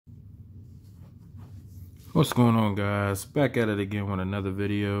What's going on, guys? Back at it again with another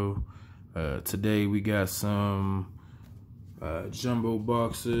video. Today we got some jumbo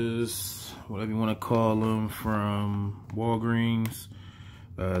boxes, whatever you want to call them, from Walgreens.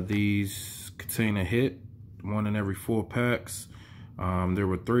 These contain a hit, one in every 4 packs. There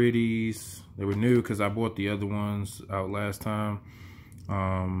were 3 of these. They were new because I bought the other ones out last time.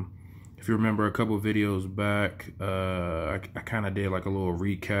 If you remember a couple videos back, I kind of did like a little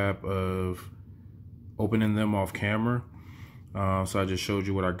recap of opening them off camera. So I just showed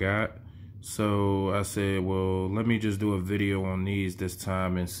you what I got. So I said, well, let me just do a video on these this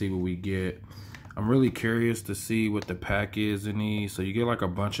time and see what we get. I'm really curious to see what the pack is in these. So you get like a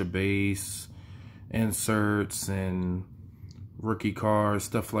bunch of base inserts and rookie cards,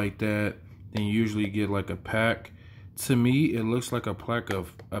 stuff like that. Then you usually get like a pack. To me, it looks like a pack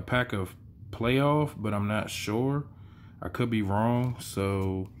of playoff, but I'm not sure. I could be wrong.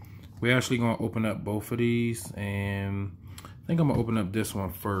 So we're actually gonna open up both of these, and I think I'm gonna open up this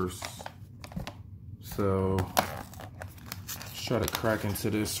one first. So let's try to crack into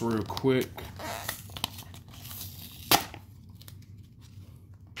this real quick.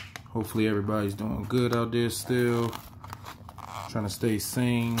 Hopefully everybody's doing good out there still. Trying to stay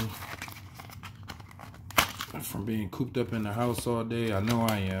sane from being cooped up in the house all day. I know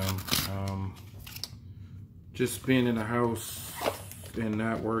I am. Just being in the house and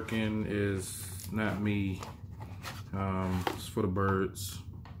not working is not me. It's for the birds.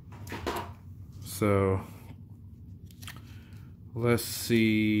 So let's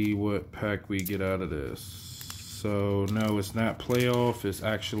see what pack we get out of this. So no, it's not playoff, it's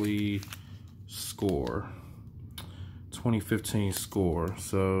actually score. 2015 score.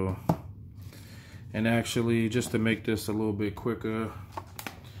 So, and actually, just to make this a little bit quicker,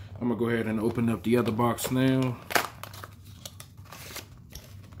 I'm gonna go ahead and open up the other box now.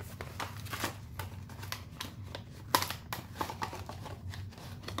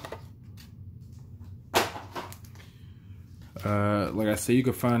 Like I said, you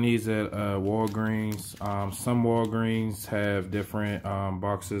can find these at Walgreens. Some Walgreens have different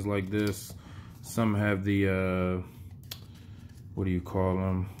boxes like this. Some have the what do you call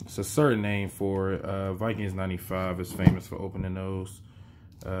them? It's a certain name for it. Vikings 95 is famous for opening those.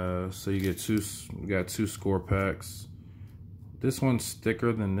 So you got 2 score packs. This one's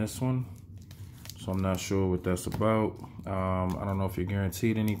thicker than this one, so I'm not sure what that's about. I don't know if you're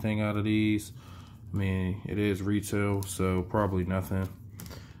guaranteed anything out of these. I mean, it is retail, so probably nothing.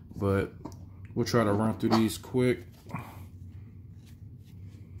 But we'll try to run through these quick.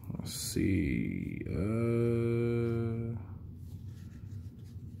 Let's see.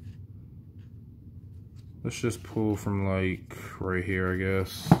 Let's just pull from like right here, I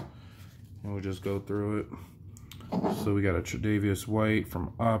guess. And we'll just go through it. So we got a Tre'Davious White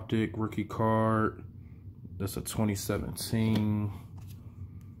from Optic, rookie card. That's a 2017.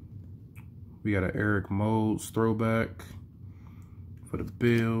 We got an Eric Modes throwback for the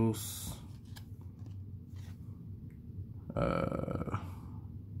Bills. Is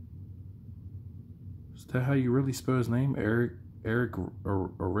that how you really spell his name? Eric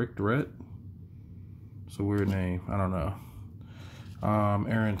Rett? It's a weird name. I don't know.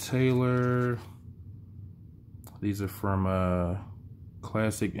 Aaron Taylor. These are from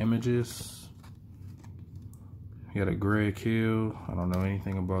Classic Images. You got a Greg Hill. I don't know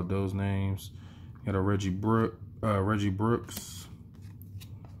anything about those names. You got a Reggie Brooks.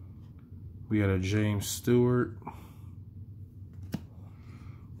 We got a James Stewart.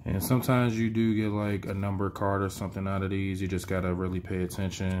 And sometimes you do get like a number card or something out of these. You just gotta really pay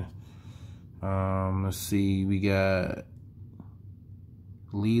attention. Let's see. We got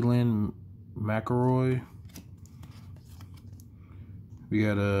Leland McElroy. We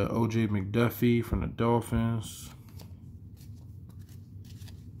got a OJ McDuffie from the Dolphins.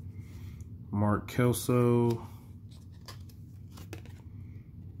 Mark Kelso.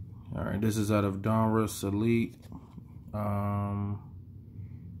 All right, this is out of Donruss Elite.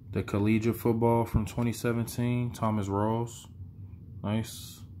 The collegiate football from 2017. Thomas Rawls.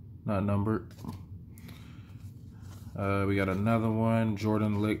 Nice. Not numbered. We got another one.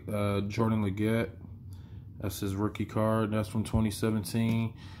 Jordan Leggett. That's his rookie card. That's from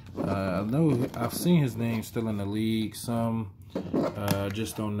 2017. I know I've seen his name still in the league. Some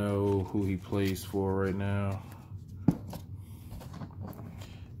just don't know who he plays for right now.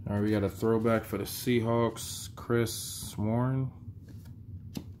 All right, we got a throwback for the Seahawks, Chris Warren.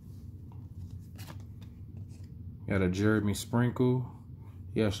 Got a Jeremy Sprinkle.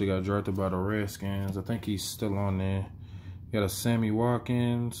 He actually got drafted by the Redskins. I think he's still on there. Got a Sammy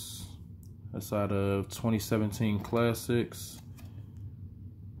Watkins. That's out of 2017 Classics.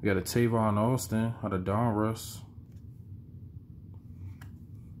 We got a Tavon Austin out of Donruss.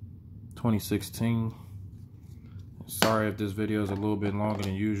 2016. Sorry if this video is a little bit longer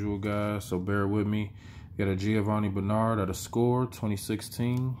than usual, guys, so bear with me. We got a Giovanni Bernard out of Score,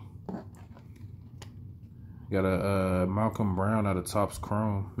 2016. Got a Malcolm Brown out of Topps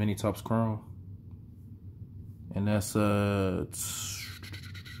Chrome, Mini Topps Chrome. And that's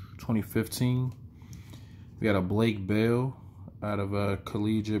 2015. We got a Blake Bell out of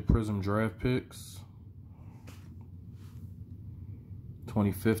Collegiate Prism Draft Picks.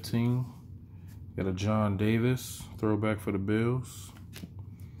 2015. Got a John Davis, throwback for the Bills.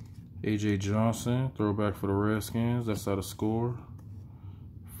 AJ Johnson, throwback for the Redskins. That's out of Score.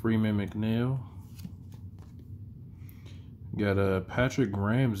 Freeman McNeil. Got a Patrick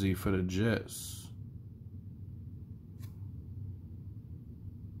Ramsey for the Jets.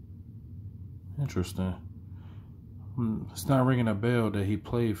 Interesting. It's not ringing a bell that he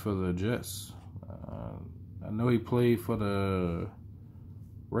played for the Jets. I know he played for the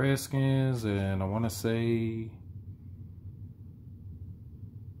Redskins, and I want to say,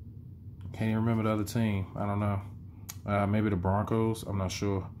 can't even remember the other team. I don't know. Maybe the Broncos. I'm not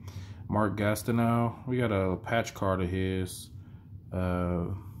sure. Mark Gastineau. We got a patch card of his. I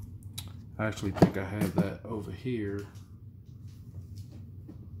actually think I have that over here.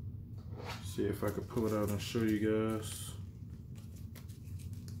 See if I could pull it out and show you guys.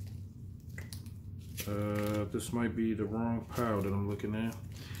 This might be the wrong pile that I'm looking at.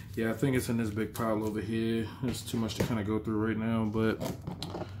 Yeah, I think it's in this big pile over here. It's too much to kind of go through right now, but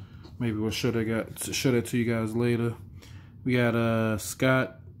maybe we'll show that to you guys later. We got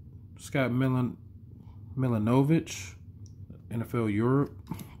Scott Milanovic, NFL Europe.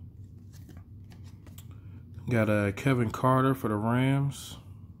 Got Kevin Carter for the Rams.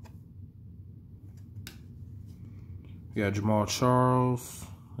 We got Jamal Charles.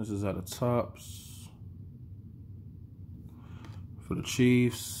 This is at the Topps. For the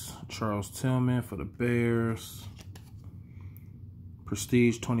Chiefs. Charles Tillman for the Bears.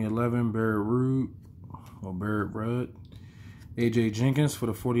 Prestige 2011, Barrett Rudd. AJ Jenkins for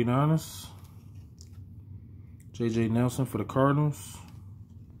the 49ers. JJ Nelson for the Cardinals.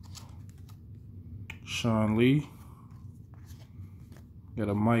 Sean Lee. Got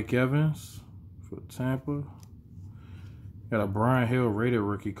a Mike Evans for the Tampa. Got a Brian Hill rated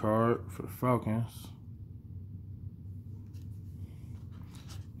rookie card for the Falcons.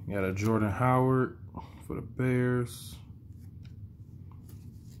 Got a Jordan Howard for the Bears.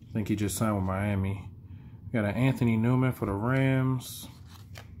 I think he just signed with Miami. Got an Anthony Newman for the Rams.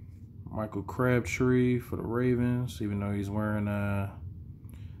 Michael Crabtree for the Ravens, even though he's wearing a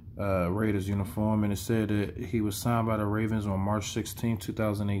Raiders uniform. And it said that he was signed by the Ravens on March 16,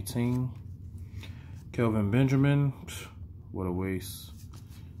 2018. Kelvin Benjamin. What a waste.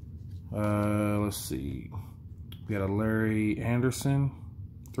 Let's see. We got a Larry Anderson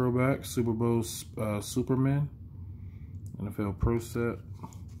throwback, Super Bowl Superman, NFL Pro Set.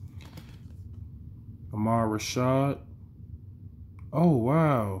 Amar Rashad. Oh,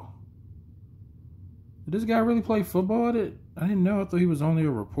 wow. Did this guy really play football? I didn't know. I thought he was only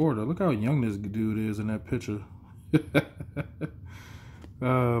a reporter. Look how young this dude is in that picture.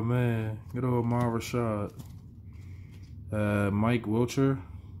 Oh, man. Good old Amar Rashad. Mike Wilcher,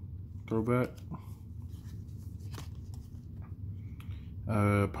 throwback.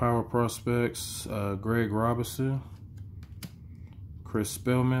 Power Prospects, Greg Robinson. Chris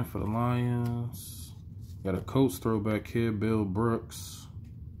Spellman for the Lions. Got a Colts throwback here, Bill Brooks.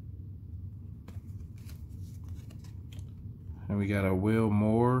 And we got a Will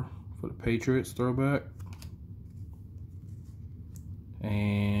Moore for the Patriots throwback.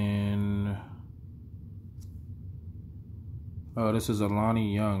 And oh, this is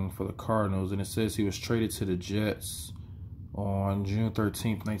Alani Young for the Cardinals, and it says he was traded to the Jets on June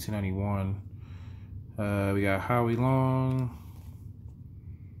 13th, 1991. We got Howie Long,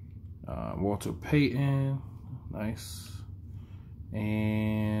 Walter Payton, nice,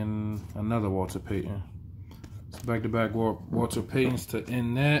 and another Walter Payton. So back-to-back Walter Paytons to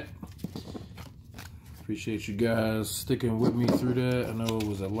end that. Appreciate you guys sticking with me through that. I know it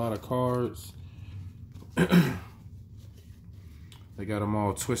was a lot of cards. They got them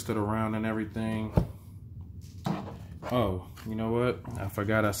all twisted around and everything. Oh, you know what? I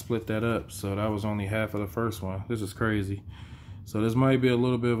forgot I split that up. So that was only half of the first one. This is crazy. So this might be a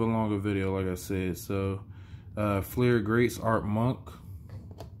little bit of a longer video, like I said. So, Fleer Greats Art Monk.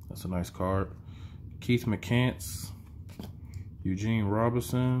 That's a nice card. Keith McCants. Eugene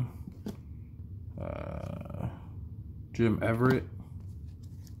Robinson. Jim Everett.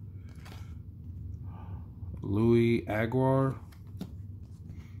 Louis Aguilar.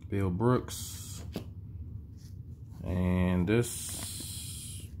 Bill Brooks. And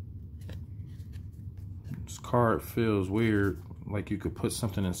this card feels weird, like you could put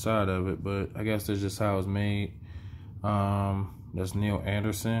something inside of it, but I guess that's just how it's made. That's Neil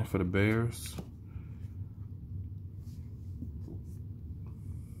Anderson for the Bears.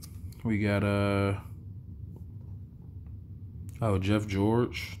 We got Jeff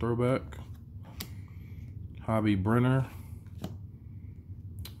George throwback. Hobby Brenner. I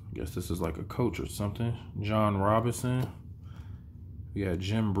guess this is like a coach or something. John Robinson. We got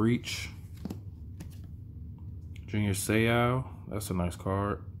Jim Breach. Junior Seau. That's a nice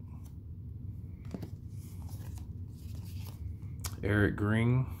card. Eric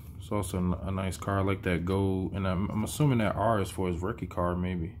Green. It's also a nice card. I like that gold. And I'm assuming that R is for his rookie card,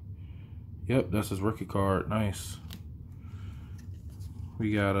 maybe. Yep, that's his rookie card. Nice.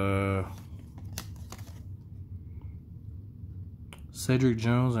 We got Cedric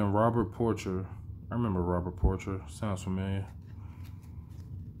Jones and Robert Porcher. I remember Robert Porcher. Sounds familiar.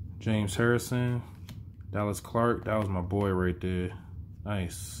 James Harrison. Dallas Clark. That was my boy right there.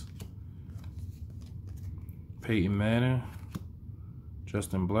 Nice. Peyton Manning.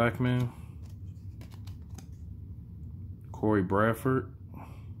 Justin Blackman. Corey Bradford.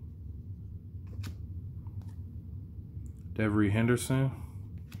 Devery Henderson.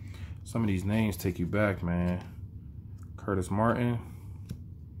 Some of these names take you back, man. Curtis Martin.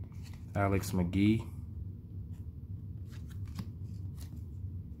 Alex McGee.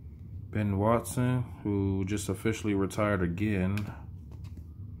 Ben Watson, who just officially retired again.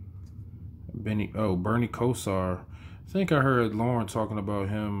 Bernie Kosar. I think I heard Lauren talking about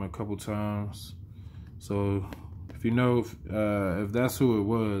him a couple times. So if you know if that's who it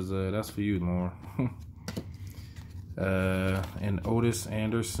was, that's for you, Lauren. And Otis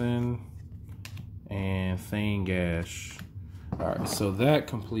Anderson and Thane Gash. All right, so that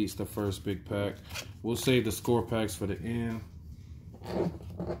completes the first big pack. We'll save the score packs for the end.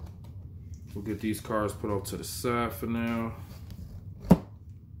 We'll get these cards put off to the side for now.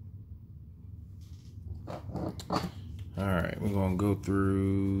 All right, we're gonna go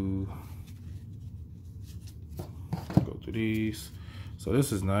through these. So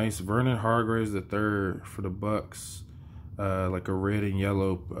this is nice. Vernon Hargraves III for the Bucks. Like a red and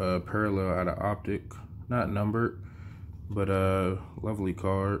yellow parallel out of Optic. Not numbered, but lovely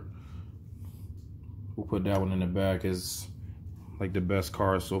card. We'll put that one in the back as like the best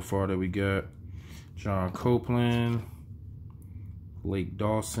card so far that we got. John Copeland, Lake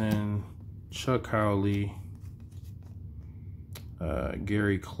Dawson, Chuck Howley,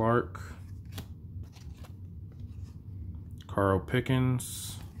 Gary Clark, Carl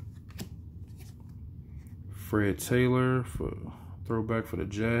Pickens, Fred Taylor for throwback for the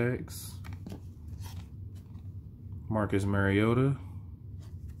Jags, Marcus Mariota,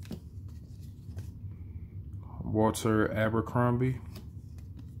 Walter Abercrombie.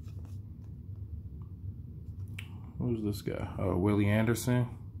 Who's this guy? Oh, Willie Anderson.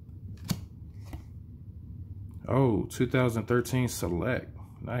 Oh, 2013 Select.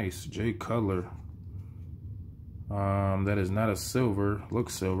 Nice. Jay Cutler. That is not a silver.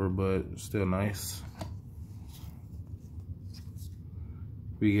 Looks silver, but still nice.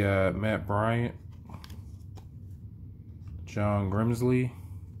 We got Matt Bryant. John Grimsley.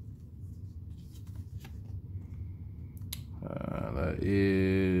 That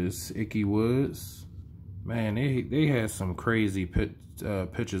is Icky Woods. Man, they had some crazy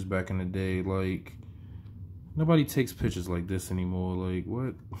pictures back in the day. Like, nobody takes pictures like this anymore. Like,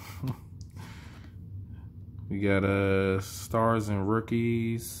 what? We got Stars and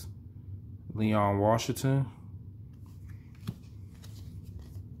Rookies. Leon Washington.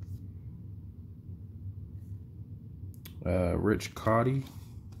 Rich Cotty.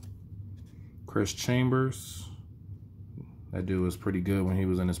 Chris Chambers. That dude was pretty good when he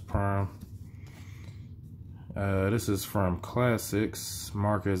was in his prime. This is from Classics,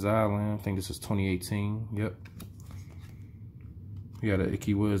 Marcus Allen. I think this is 2018. Yep. We got an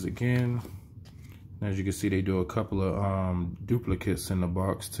Icky Woods again. As you can see, they do a couple of duplicates in the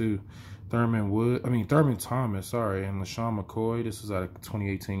box too. Thurman Thomas, sorry, and LaShawn McCoy. This is out of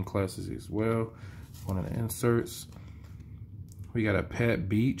 2018 Classics as well. One of the inserts. We got a Pat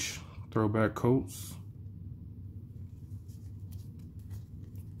Beach throwback Colts.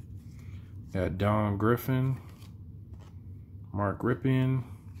 Got Don Griffin, Mark Rippon,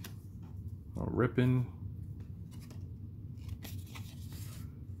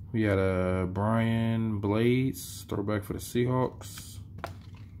 We got a Brian Blades, throwback for the Seahawks.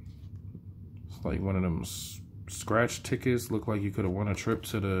 It's like one of them scratch tickets. Look like you could have won a trip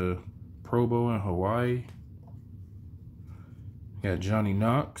to the Pro Bowl in Hawaii. Got Johnny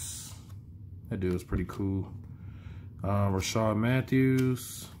Knox. That dude was pretty cool. Rashad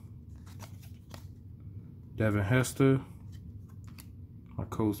Matthews. Devin Hester. My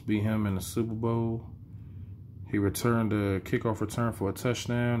Colts beat him in the Super Bowl. He returned a kickoff return for a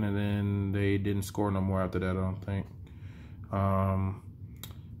touchdown, and then they didn't score no more after that, I don't think.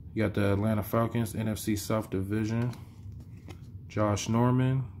 You got the Atlanta Falcons, NFC South Division. Josh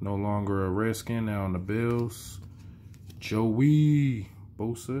Norman, no longer a Redskin, now on the Bills. Joey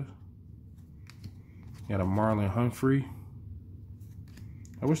Bosa. Got a Marlon Humphrey.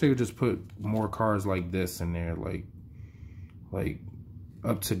 I wish they would just put more cards like this in there, like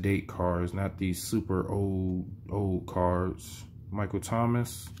up-to-date cards, not these super old cards. Michael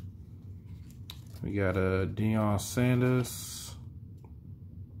Thomas. We got a Deion Sanders.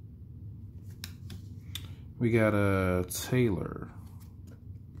 We got a Taylor.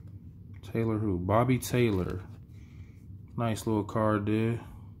 Taylor who? Bobby Taylor. Nice little card there.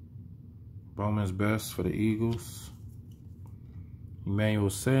 Bowman's best for the Eagles. Emmanuel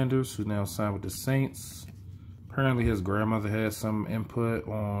Sanders, who now signed with the Saints. Apparently his grandmother had some input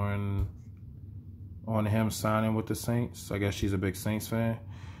on him signing with the Saints. I guess she's a big Saints fan.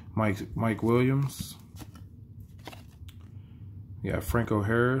 Mike Williams. You got Franco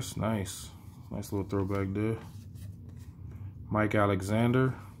Harris. Nice. Nice little throwback there. Mike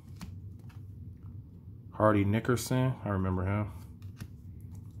Alexander. Hardy Nickerson. I remember him.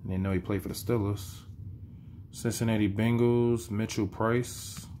 I didn't know he played for the Steelers. Cincinnati Bengals. Mitchell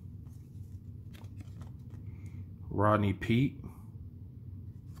Price. Rodney Peete.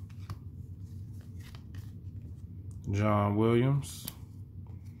 John Williams.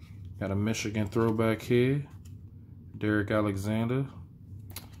 Got a Michigan throwback here. Derek Alexander.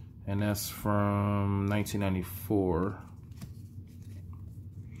 And that's from 1994.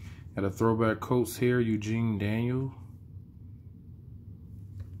 Got a throwback Colts here. Eugene Daniel.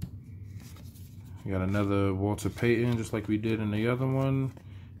 We got another Walter Payton, just like we did in the other one.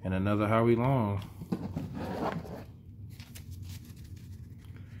 And another Howie Long.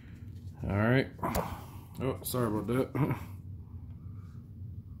 All right. Oh, sorry about that.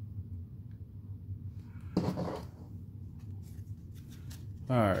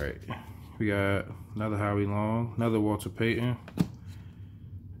 All right. We got another Howie Long, another Walter Payton,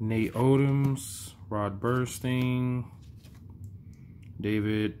 Nate Odoms, Rod Bernstein,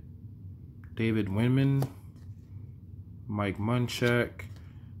 David Winman, Mike Munchak,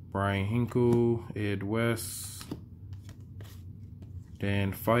 Brian Hinkle, Ed West,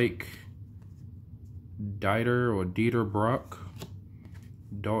 Dan Fike, Dieter Brock,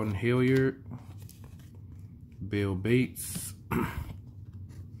 Dalton Hilliard, Bill Bates,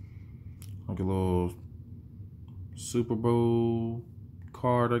 like a little Super Bowl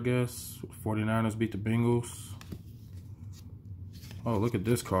card, I guess. 49ers beat the Bengals. Oh, look at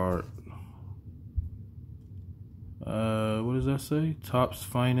this card. What does that say? Topps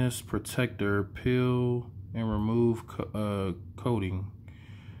Finest Protector Peel and Remove Coating.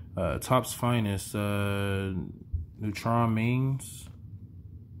 Topps Finest Neutron Means.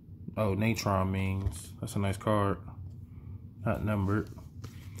 Oh, Natron Means. That's a nice card. Not numbered.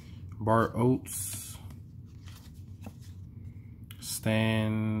 Bart Oates.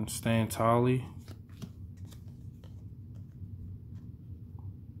 Stan Tolley.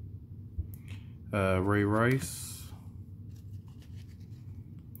 Ray Rice.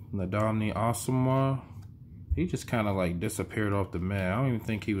 Nadamni Asamoah. He just kind of like disappeared off the map. I don't even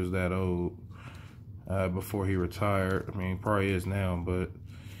think he was that old before he retired. I mean, he probably is now, but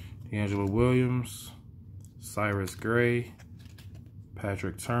D'Angelo Williams, Cyrus Gray,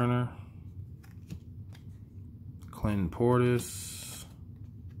 Patrick Turner, Clinton Portis,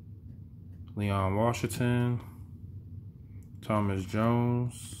 Leon Washington, Thomas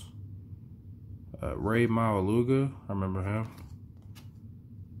Jones, Ray Mawaluga, I remember him.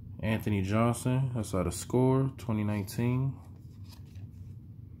 Anthony Johnson, that's out of Score, 2019.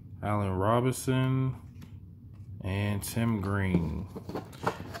 Allen Robinson, and Tim Green.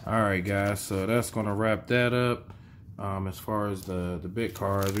 All right, guys, so that's going to wrap that up. As far as the big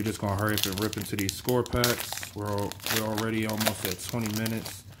cards, we're just going to hurry up and rip into these score packs. We're already almost at 20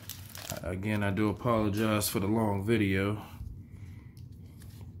 minutes. Again, I do apologize for the long video.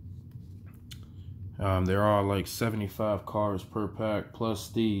 There are like 75 cards per pack, plus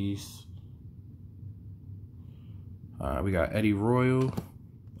these. We got Eddie Royal,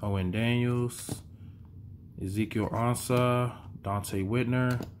 Owen Daniels, Ezekiel Ansah, Dante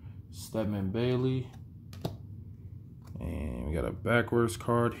Whitner, Stedman Bailey. And we got a backwards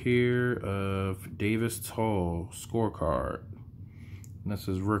card here of Davis Tull, scorecard. And this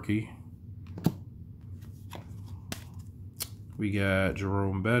is rookie. We got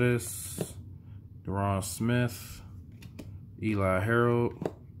Jerome Bettis, Deron Smith, Eli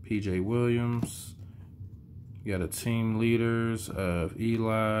Harold, PJ Williams. You got the team leaders of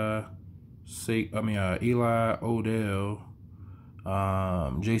Eli Odell,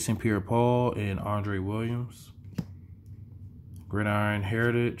 Jason Pierre-Paul, and Andre Williams. Gridiron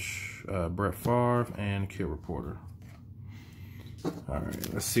Heritage, Brett Favre, and Kid Reporter. All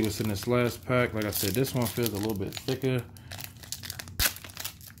right, let's see what's in this last pack. Like I said, this one feels a little bit thicker.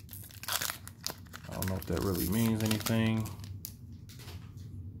 I don't know if that really means anything.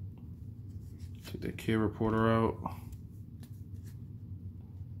 Take the Kid Reporter out.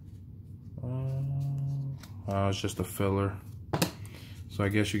 It's just a filler. So I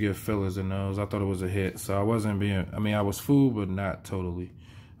guess you get fillers in those. I thought it was a hit. So I wasn't being, I was fooled, but not totally.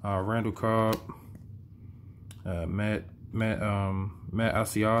 Randall Cobb, Matt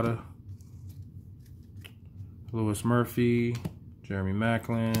Asiata, Lewis Murphy, Jeremy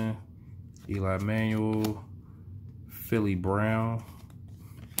Maclin, Eli Manuel, Philly Brown.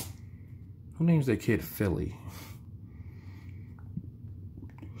 Who names their kid Philly?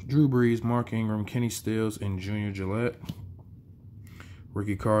 Drew Brees, Mark Ingram, Kenny Stills, and Junior Gillette.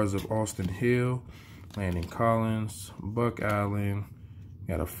 Rookie cards of Austin Hill, Landon Collins, Buck Allen.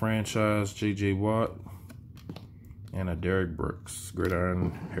 Got a franchise J.J. Watt, and a Derek Brooks,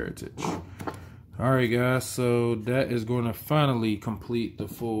 Gridiron Heritage. All right, guys, so that is going to finally complete the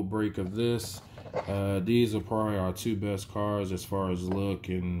full break of this. These are probably our two best cards as far as look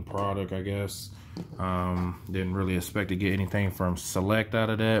and product, I guess. Didn't really expect to get anything from Select out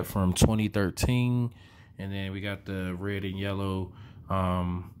of that from 2013. And then we got the red and yellow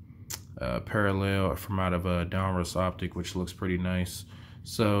parallel from out of Downrust Optic, which looks pretty nice.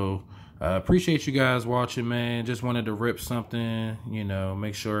 So appreciate you guys watching, man. Just wanted to rip something, you know,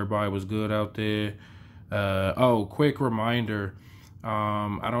 make sure everybody was good out there. Oh, quick reminder,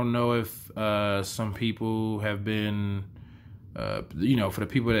 I don't know if some people have been you know, for the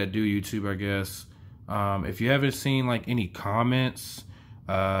people that do YouTube, I guess, if you haven't seen like any comments,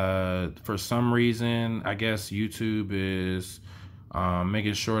 for some reason, I guess YouTube is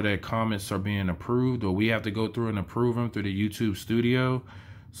making sure that comments are being approved, or we have to go through and approve them through the YouTube studio.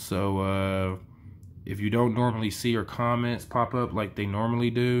 So if you don't normally see your comments pop up like they normally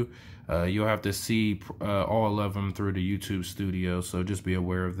do, you'll have to see all of them through the YouTube studio. So just be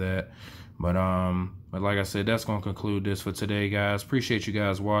aware of that. But like I said, that's gonna conclude this for today, guys. Appreciate you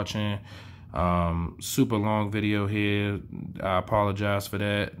guys watching. Super long video here. I apologize for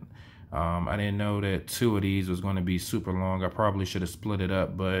that. I didn't know that 2 of these was going to be super long. I probably should have split it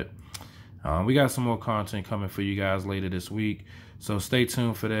up, but we got some more content coming for you guys later this week, so stay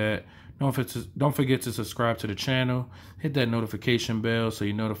tuned for that. Don't forget to subscribe to the channel, hit that notification bell so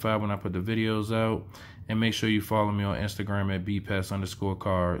you're notified when I put the videos out, and make sure you follow me on Instagram at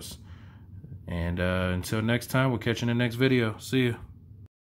bpass_cards. And until next time, we'll catch you in the next video. See ya.